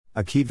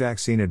A key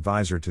vaccine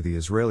advisor to the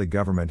Israeli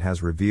government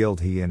has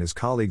revealed he and his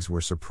colleagues were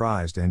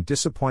surprised and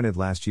disappointed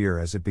last year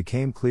as it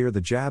became clear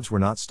the jabs were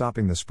not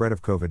stopping the spread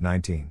of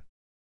COVID-19.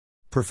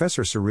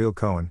 Professor Cyril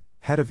Cohen,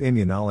 head of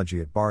immunology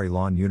at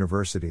Bar-Ilan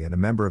University and a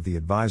member of the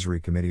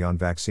Advisory Committee on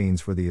Vaccines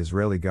for the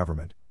Israeli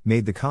government,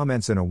 made the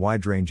comments in a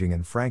wide-ranging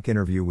and frank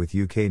interview with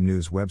UK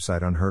news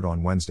website Unheard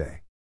on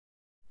Wednesday.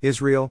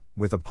 Israel,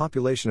 with a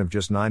population of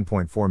just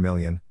 9.4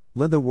 million,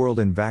 led the world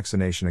in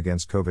vaccination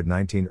against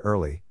COVID-19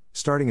 early,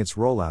 starting its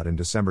rollout in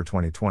December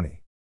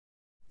 2020.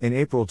 In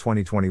April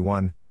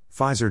 2021,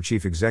 Pfizer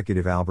chief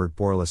executive Albert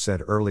Bourla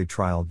said early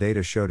trial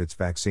data showed its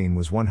vaccine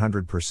was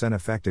 100%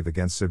 effective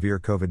against severe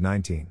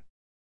COVID-19.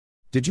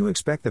 Did you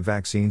expect the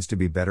vaccines to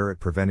be better at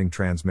preventing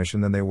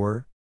transmission than they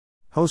were?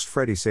 Host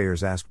Freddie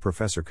Sayers asked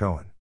Professor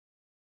Cohen.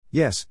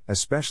 Yes,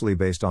 especially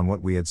based on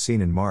what we had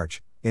seen in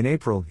March. In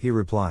April, he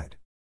replied.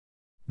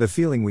 The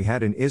feeling we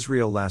had in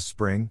Israel last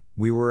spring,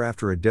 we were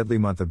after a deadly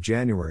month of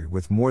January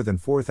with more than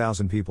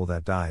 4,000 people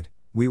that died,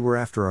 we were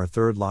after our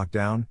third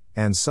lockdown,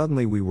 and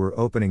suddenly we were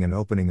opening,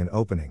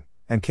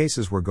 and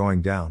cases were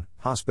going down,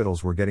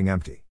 hospitals were getting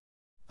empty.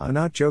 I'm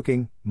not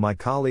joking, my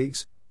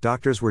colleagues,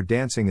 doctors were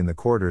dancing in the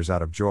corridors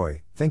out of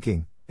joy,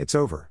 thinking, it's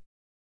over.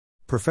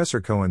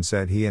 Professor Cohen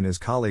said he and his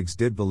colleagues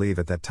did believe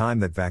at that time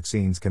that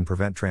vaccines can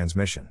prevent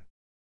transmission.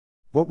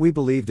 What we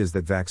believed is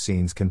that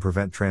vaccines can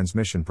prevent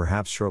transmission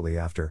perhaps shortly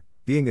after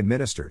being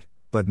administered,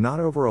 but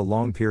not over a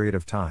long period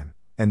of time,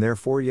 and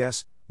therefore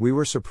yes, we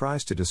were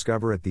surprised to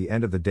discover at the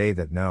end of the day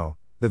that no,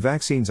 the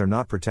vaccines are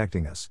not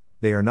protecting us,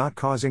 they are not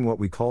causing what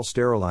we call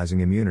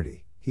sterilizing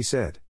immunity, he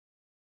said.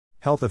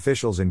 Health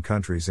officials in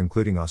countries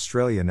including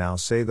Australia now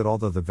say that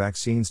although the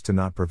vaccines do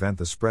not prevent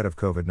the spread of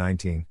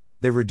COVID-19,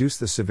 they reduce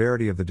the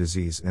severity of the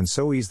disease and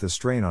so ease the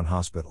strain on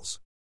hospitals.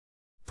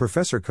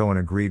 Professor Cohen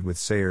agreed with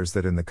Sayers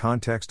that in the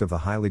context of the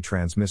highly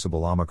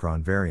transmissible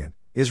Omicron variant,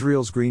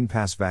 Israel's Green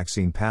Pass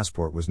vaccine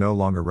passport was no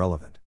longer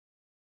relevant.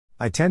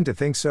 I tend to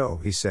think so,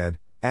 he said,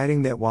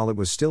 adding that while it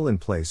was still in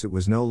place it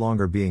was no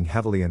longer being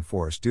heavily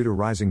enforced due to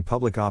rising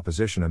public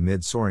opposition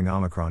amid soaring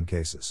Omicron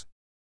cases.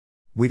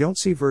 We don't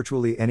see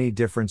virtually any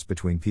difference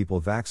between people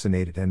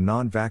vaccinated and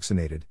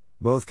non-vaccinated,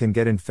 both can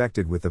get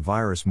infected with the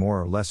virus more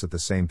or less at the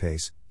same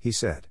pace, he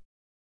said.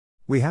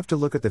 We have to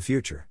look at the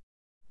future.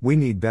 We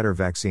need better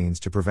vaccines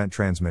to prevent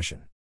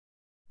transmission.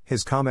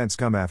 His comments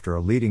come after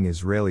a leading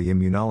Israeli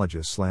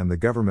immunologist slammed the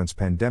government's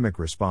pandemic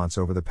response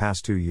over the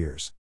past 2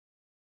 years.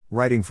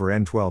 Writing for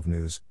N12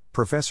 News,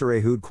 Professor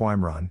Ehud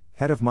Qimron,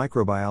 head of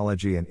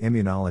microbiology and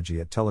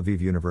immunology at Tel Aviv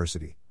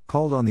University,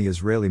 called on the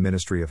Israeli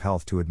Ministry of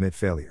Health to admit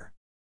failure.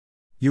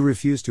 You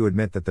refuse to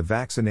admit that the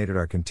vaccinated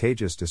are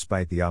contagious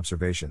despite the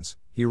observations,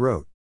 he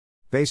wrote.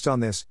 Based on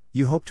this,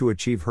 you hope to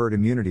achieve herd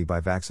immunity by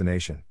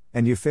vaccination,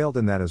 and you failed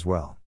in that as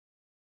well.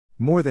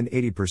 More than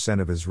 80%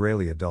 of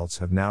Israeli adults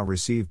have now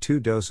received 2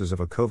 doses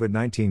of a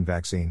COVID-19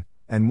 vaccine,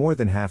 and more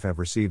than half have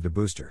received a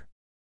booster.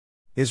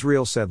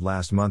 Israel said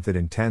last month it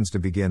intends to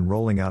begin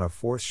rolling out a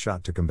 4th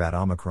shot to combat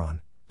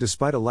Omicron,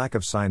 despite a lack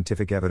of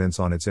scientific evidence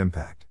on its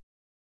impact.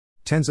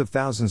 Tens of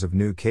thousands of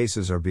new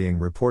cases are being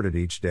reported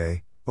each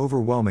day,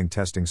 overwhelming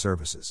testing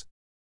services.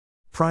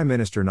 Prime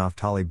Minister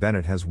Naftali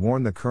Bennett has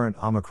warned the current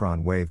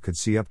Omicron wave could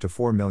see up to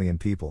 4 million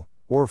people,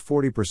 or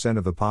 40%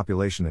 of the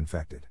population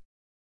infected.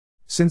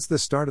 Since the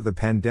start of the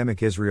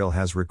pandemic, Israel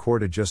has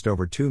recorded just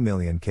over 2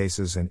 million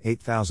cases and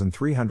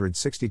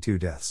 8,362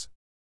 deaths.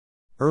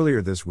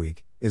 Earlier this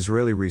week,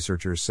 Israeli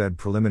researchers said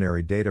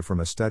preliminary data from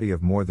a study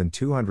of more than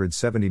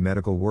 270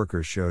 medical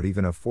workers showed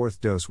even a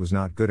 4th dose was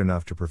not good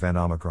enough to prevent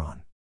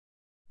Omicron.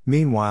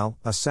 Meanwhile,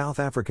 a South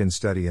African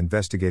study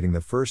investigating the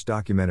first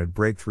documented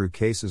breakthrough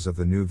cases of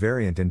the new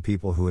variant in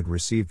people who had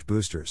received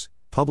boosters,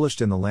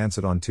 published in The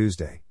Lancet on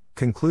Tuesday,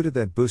 concluded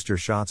that booster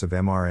shots of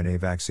mRNA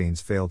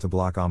vaccines failed to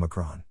block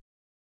Omicron.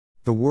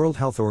 The World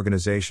Health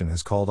Organization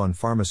has called on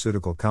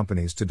pharmaceutical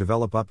companies to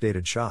develop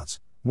updated shots,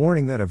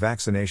 warning that a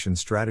vaccination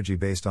strategy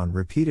based on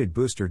repeated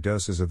booster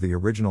doses of the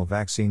original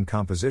vaccine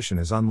composition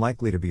is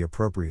unlikely to be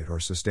appropriate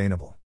or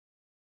sustainable.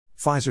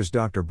 Pfizer's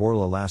Dr.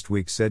 Bourla last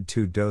week said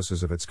 2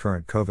 doses of its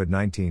current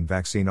COVID-19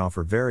 vaccine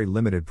offer very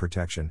limited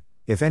protection,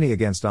 if any,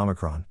 against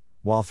Omicron,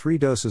 while 3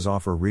 doses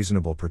offer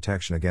reasonable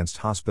protection against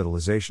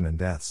hospitalization and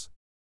deaths.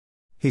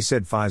 He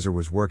said Pfizer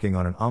was working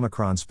on an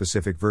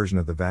Omicron-specific version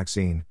of the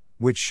vaccine,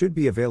 which should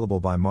be available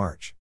by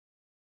March.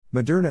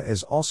 Moderna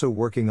is also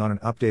working on an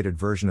updated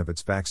version of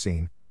its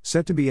vaccine,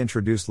 set to be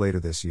introduced later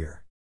this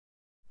year.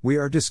 We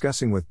are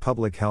discussing with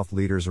public health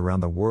leaders around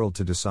the world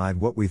to decide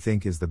what we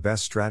think is the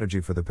best strategy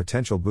for the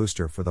potential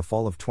booster for the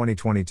fall of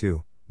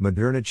 2022,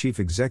 Moderna Chief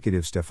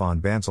Executive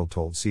Stéphane Bancel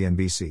told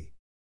CNBC.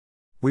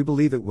 We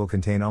believe it will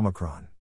contain Omicron.